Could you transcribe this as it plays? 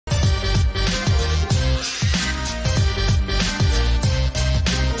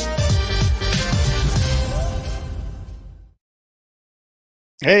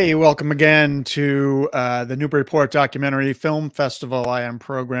Hey, welcome again to the Newburyport Documentary Film Festival. I am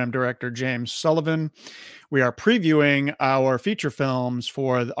program director James Sullivan. We are previewing our feature films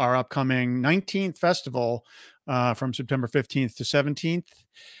for our upcoming 19th festival from September 15th to 17th.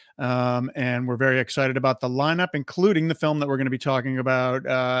 And we're very excited about the lineup, including the film that we're going to be talking about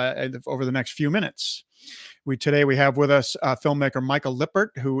over the next few minutes. Today we have with us filmmaker Michael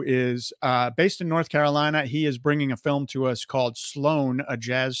Lippert, who is based in North Carolina. He is bringing a film to us called Sloane, a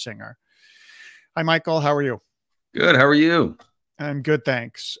Jazz Singer. Hi, Michael. How are you? Good. How are you? I'm good,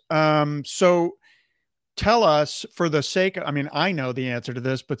 thanks. So tell us, for the sake, I mean, I know the answer to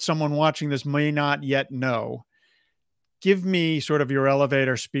this, but someone watching this may not yet know. Give me sort of your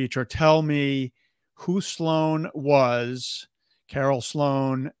elevator speech, or tell me who Sloane was, Carol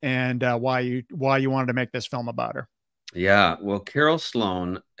Sloane, and why you wanted to make this film about her. Yeah. Well, Carol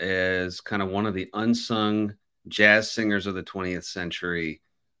Sloane is kind of one of the unsung jazz singers of the 20th century,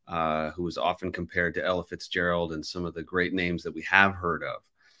 who is often compared to Ella Fitzgerald and some of the great names that we have heard of.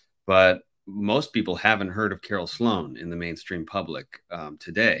 But most people haven't heard of Carol Sloane in the mainstream public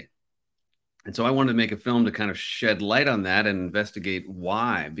today. And so I wanted to make a film to kind of shed light on that and investigate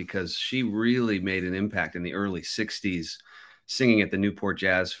why, because she really made an impact in the early 60s, singing at the Newport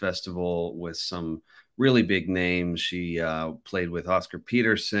Jazz Festival with some really big names. She played with Oscar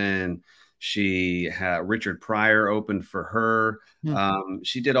Peterson. She had Richard Pryor opened for her. Hmm.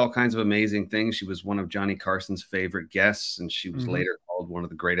 She did all kinds of amazing things. She was one of Johnny Carson's favorite guests, and she was Mm-hmm. later called one of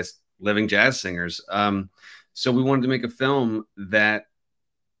the greatest living jazz singers. So we wanted to make a film that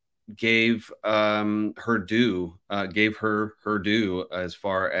gave her due, gave her due as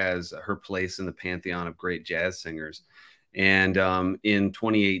far as her place in the pantheon of great jazz singers. And in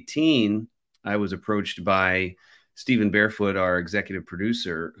 2018, I was approached by Stephen Barefoot, our executive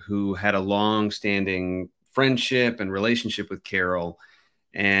producer, who had a long-standing friendship and relationship with Carol.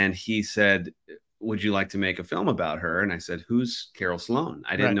 And he said, "Would you like to make a film about her?" And I said, "Who's Carol Sloane?"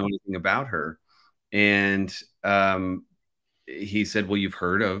 I didn't Right. know anything about her. And he said, "Well, you've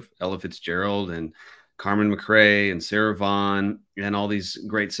heard of Ella Fitzgerald and Carmen McRae and Sarah Vaughan and all these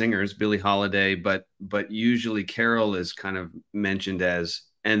great singers, Billie Holiday, but usually Carol is kind of mentioned as,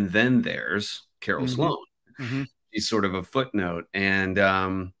 and then there's Carol Mm-hmm. Sloane. Mm-hmm. She's sort of a footnote." And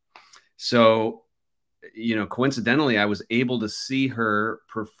so, coincidentally, I was able to see her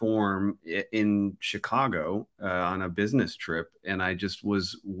perform in Chicago on a business trip, and I just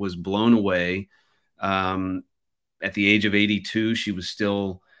was blown away. Um, at the age of 82, she was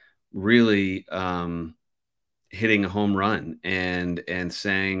still really hitting a home run and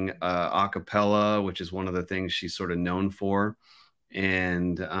sang a cappella, which is one of the things she's sort of known for.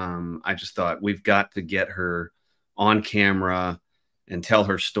 And I just thought we've got to get her on camera and tell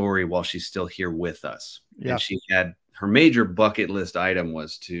her story while she's still here with us. And Yeah. she had her major bucket list item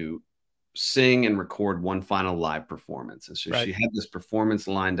was to sing and record one final live performance. And so Right. she had this performance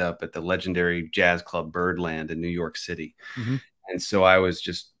lined up at the legendary jazz club Birdland in New York City. Mm-hmm. And so I was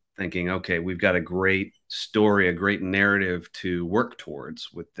just thinking, okay, we've got a great story, a great narrative to work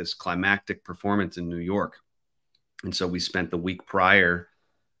towards with this climactic performance in New York. And so we spent the week prior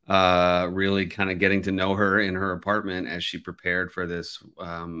really kind of getting to know her in her apartment as she prepared for this,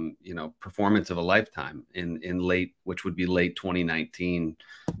 performance of a lifetime in late, which would be late 2019,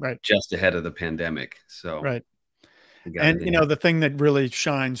 Right. just ahead of the pandemic. So Right. we got it And, in. the thing that really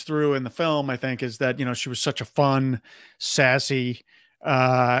shines through in the film, I think, is that, she was such a fun, sassy,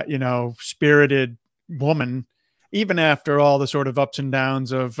 spirited woman, even after all the sort of ups and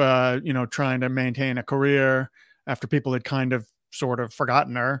downs of, trying to maintain a career after people had kind of sort of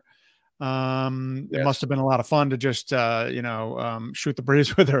forgotten her. It must Yes. have been a lot of fun to just, shoot the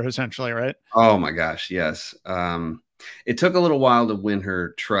breeze with her, essentially, right? Oh my gosh, yes. It took a little while to win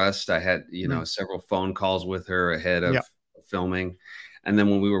her trust. I had, Mm. several phone calls with her ahead Yeah. of filming. And then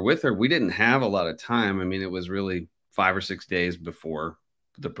when we were with her, we didn't have a lot of time. I mean, it was really 5 or 6 days before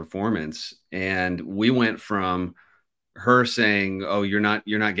the performance. And we went from her saying, "Oh, you're not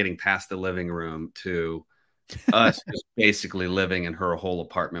getting past the living room," to us just basically living in her whole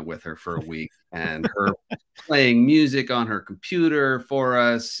apartment with her for a week, and her playing music on her computer for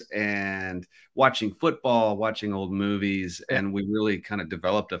us and watching football, watching old movies. Yeah. And we really kind of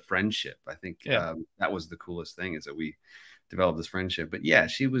developed a friendship. I think Yeah. that was the coolest thing, is that we developed this friendship. But yeah,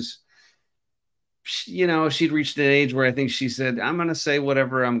 she'd reached an age where I think she said, "I'm going to say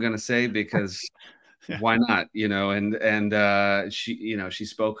whatever I'm going to say, because Yeah. why not?" And she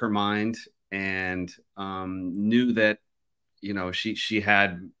spoke her mind, and knew that she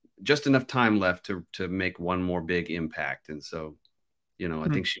had just enough time left to make one more big impact. And so I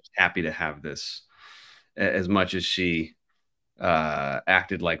Mm. think she was happy to have this, as much as she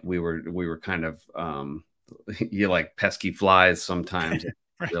acted like we were kind of you like pesky flies sometimes.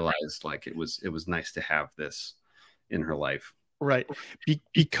 Right. Realized like it was nice to have this in her life. Right.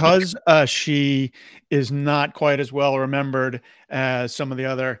 Because she is not quite as well remembered as some of the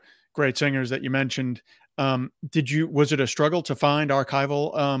other great singers that you mentioned. Was it a struggle to find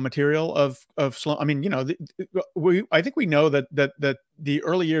archival material of Sloane? I mean, you know, I think we know that the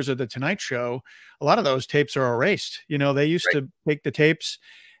early years of the Tonight Show, a lot of those tapes are erased. You know, they used Right. to take the tapes.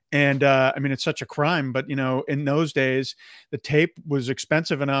 And I mean, it's such a crime, but you know, in those days, the tape was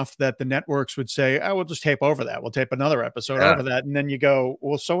expensive enough that the networks would say, "Oh, we'll just tape over that. We'll tape another episode over that." And then you go,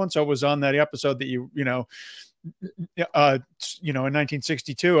 "Well, so and so was on that episode that you know, in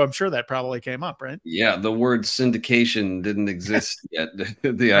 1962." I'm sure that probably came up, right? Yeah, the word syndication didn't exist yet.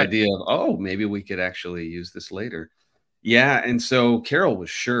 The Right. idea of, oh, maybe we could actually use this later. Yeah, and so Carol was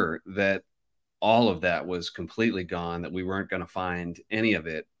sure that all of that was completely gone, that we weren't going to find any of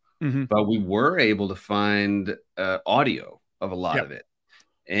it. Hmm. But we were able to find audio of a lot Yep. of it,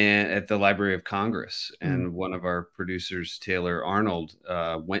 and at the Library of Congress. Mm. And one of our producers, Taylor Arnold,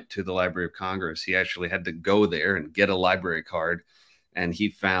 went to the Library of Congress. He actually had to go there and get a library card, and he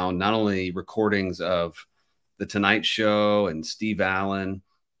found not only recordings of the Tonight Show and Steve Allen,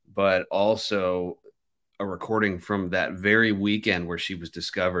 but also a recording from that very weekend where she was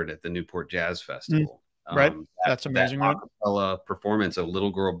discovered at the Newport Jazz Festival. Right. That's That amazing, right? acapella performance of Little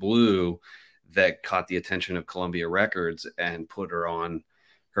Girl Blue that caught the attention of Columbia Records and put her on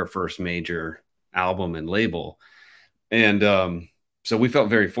her first major album and label. And so we felt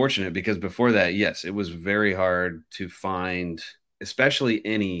very fortunate, because before that, yes, it was very hard to find, especially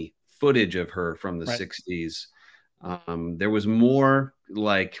any footage of her from the Right. 60s. There was more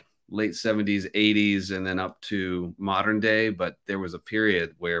like late 70s, 80s, and then up to modern day. But there was a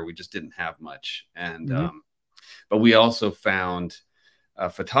period where we just didn't have much. And, but we also found a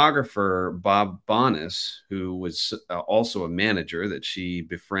photographer, Bob Bonas, who was also a manager that she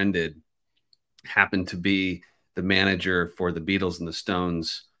befriended, happened to be the manager for the Beatles and the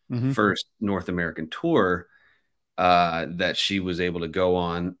Stones' first North American tour, that she was able to go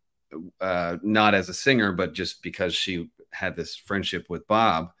on, not as a singer, but just because she had this friendship with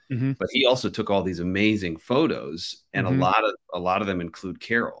Bob. But he also took all these amazing photos, and a lot of them include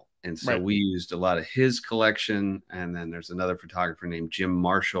Carol. And so we used a lot of his collection. And then there's another photographer named Jim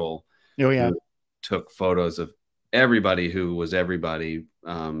Marshall, who took photos of everybody who was everybody,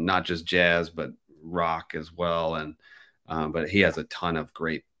 not just jazz, but rock as well. And but he has a ton of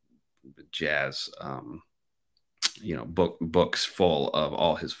great jazz, books full of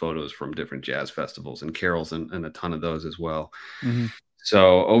all his photos from different jazz festivals, and Carol's and a ton of those as well.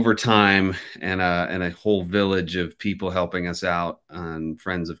 So over time, and a whole village of people helping us out, and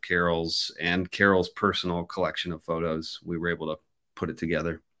friends of Carol's and Carol's personal collection of photos, we were able to put it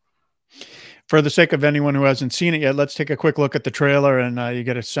together. For the sake of anyone who hasn't seen it yet, let's take a quick look at the trailer, and you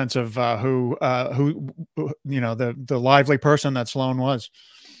get a sense of who the lively person that Sloane was.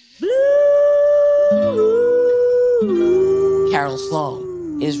 Carol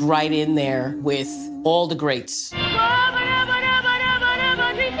Sloane is right in there with all the greats.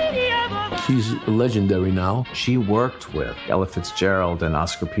 She's legendary now. She worked with Ella Fitzgerald and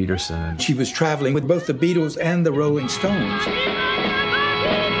Oscar Peterson. She was traveling with both the Beatles and the Rolling Stones.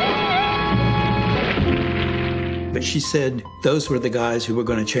 But she said those were the guys who were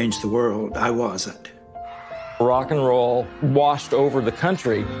going to change the world. I wasn't. Rock and roll washed over the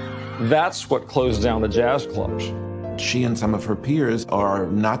country. That's what closed down the jazz clubs. She and some of her peers are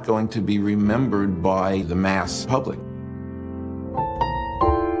not going to be remembered by the mass public.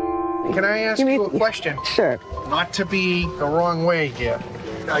 Can I ask you a question? Sure. Not to be the wrong way here.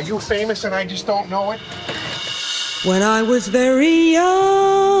 Are you famous and I just don't know it? When I was very young,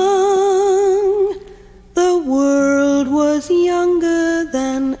 the world was younger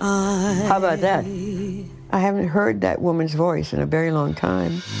than I. How about that? I haven't heard that woman's voice in a very long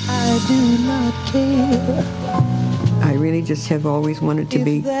time. I do not care. I really just have always wanted to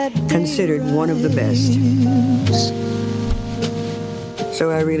be considered one of the best. So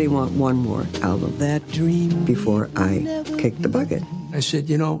I really want one more album before I kick the bucket. I said,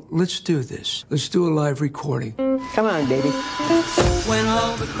 let's do this. Let's do a live recording. Come on, baby. When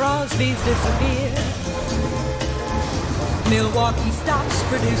all the Crosbys disappear, Milwaukee stops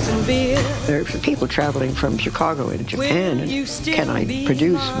producing beer. There are people traveling from Chicago into Japan, and can I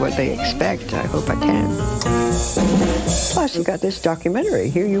produce what they expect? I hope I can. Plus, you got this documentary.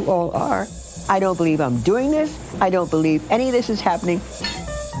 Here you all are. I don't believe I'm doing this. I don't believe any of this is happening.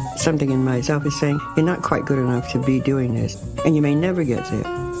 Something in myself is saying, you're not quite good enough to be doing this, and you may never get there.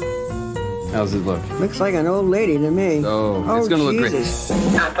 How's it look? Looks like an old lady to me. Oh, it's gonna look great.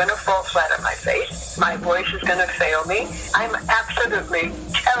 I'm gonna fall flat on my face. My voice is gonna fail me. I'm absolutely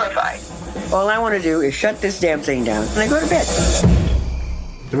terrified. All I want to do is shut this damn thing down and I go to bed.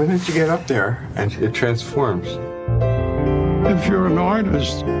 The minute you get up there, and it transforms. If you're an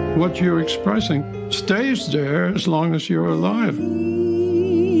artist, what you're expressing stays there as long as you're alive.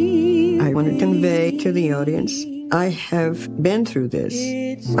 I want to convey to the audience, I have been through this.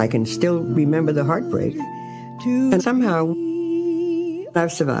 I can still remember the heartbreak. And somehow,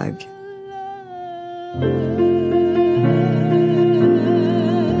 I've survived.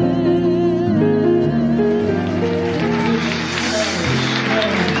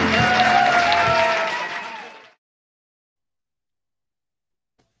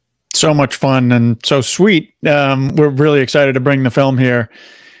 So much fun and so sweet. We're really excited to bring the film here,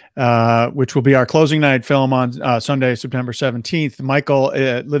 which will be our closing night film on Sunday, September 17th. Michael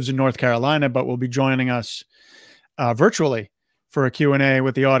lives in North Carolina, but will be joining us virtually for a Q&A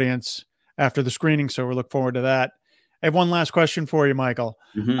with the audience after the screening. So we look forward to that. I have one last question for you, Michael,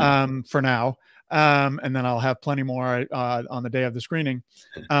 for now. And then I'll have plenty more on the day of the screening.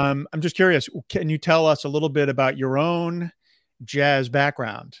 I'm just curious, can you tell us a little bit about your own jazz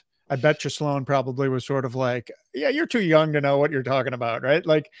background? I bet you Sloane probably was sort of like, yeah, you're too young to know what you're talking about, right?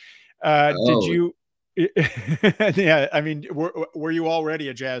 Like, did you, yeah, I mean, were you already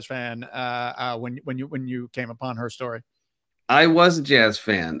a jazz fan when you came upon her story? I was a jazz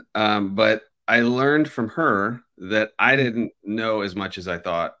fan, but I learned from her that I didn't know as much as I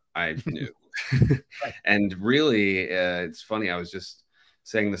thought I knew. And really, it's funny, I was just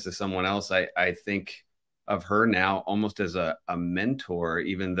saying this to someone else. I think of her now almost as a mentor,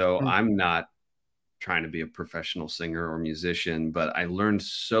 even though I'm not trying to be a professional singer or musician, but I learned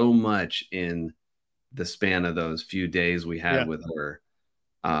so much in the span of those few days we had with her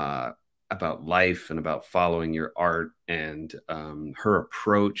about life and about following your art, and her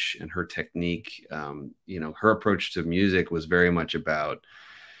approach and her technique. You know, her approach to music was very much about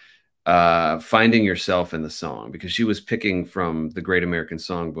finding yourself in the song, because she was picking from the Great American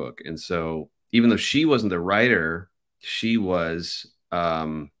Songbook. And so even though she wasn't the writer, she was,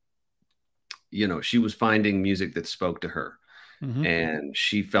 you know, she was finding music that spoke to her. And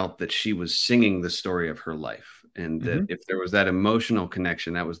she felt that she was singing the story of her life. And that if there was that emotional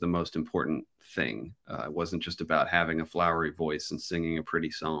connection, that was the most important thing. It wasn't just about having a flowery voice and singing a pretty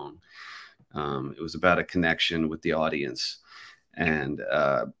song. It was about a connection with the audience. And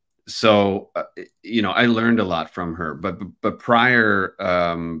so, you know, I learned a lot from her, but prior,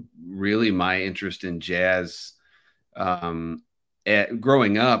 really my interest in jazz,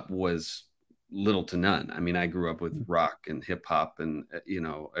 growing up was little to none. I mean, I grew up with rock and hip hop and, you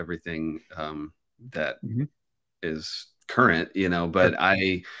know, everything, that is current, you know, but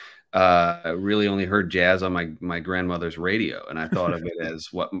I, really only heard jazz on my grandmother's radio. And I thought of it as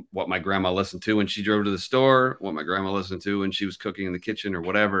what my grandma listened to when she drove to the store, what my grandma listened to when she was cooking in the kitchen or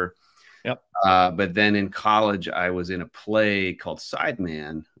whatever. But then in college, I was in a play called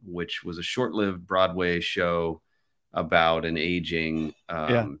Sideman, which was a short-lived Broadway show about an aging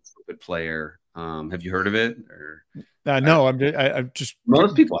trumpet player. Have you heard of it? Or no, I'm just,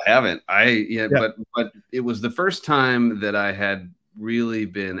 most people haven't. But it was the first time that I had really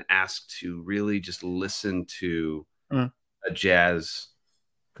been asked to really just listen to a jazz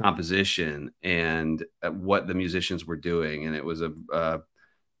composition and what the musicians were doing. And it was a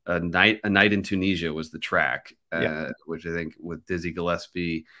night in Tunisia was the track, which I think with Dizzy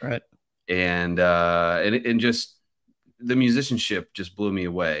Gillespie, right? And just the musicianship just blew me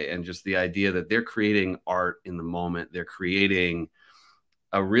away, and just the idea that they're creating art in the moment, they're creating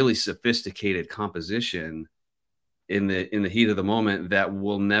a really sophisticated composition in the heat of the moment that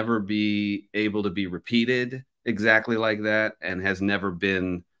will never be able to be repeated exactly like that, and has never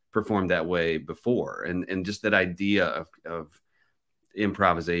been performed that way before. And just that idea of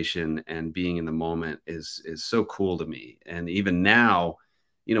improvisation and being in the moment is so cool to me. And even now,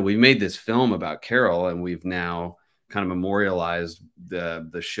 you know, we've made this film about Carol, and we've now kind of memorialized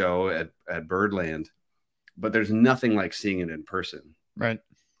the show at Birdland, but there's nothing like seeing it in person. Right.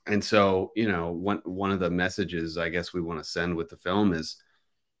 And so, you know, one of the messages I guess we want to send with the film is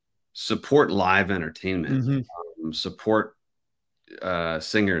support live entertainment, support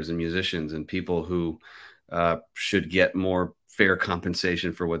singers and musicians and people who should get more fair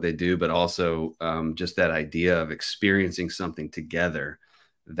compensation for what they do, but also just that idea of experiencing something together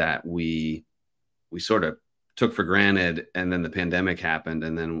that we sort of took for granted. And then the pandemic happened,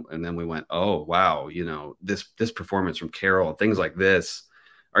 and then we went, oh wow, you know, this performance from Carol, things like this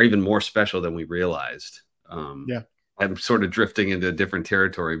are even more special than we realized. I'm sort of drifting into a different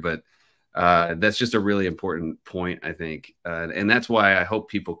territory, but That's just a really important point, I think. And that's why I hope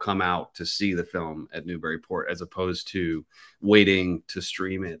people come out to see the film at Newburyport as opposed to waiting to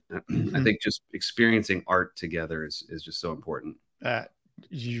stream it. I think just experiencing art together is just so important.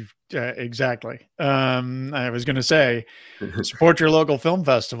 Exactly. I was going to say, support your local film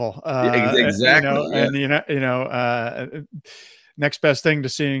festival. Exactly. And next best thing to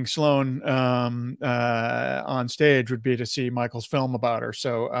seeing Sloane on stage would be to see Michael's film about her.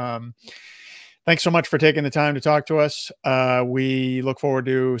 So thanks so much for taking the time to talk to us. We look forward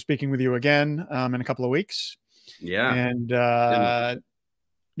to speaking with you again in a couple of weeks. Yeah. And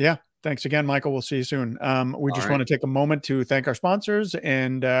yeah. Thanks again, Michael. We'll see you soon. We just want to take a moment to thank our sponsors,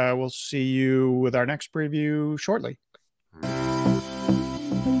 and we'll see you with our next preview shortly.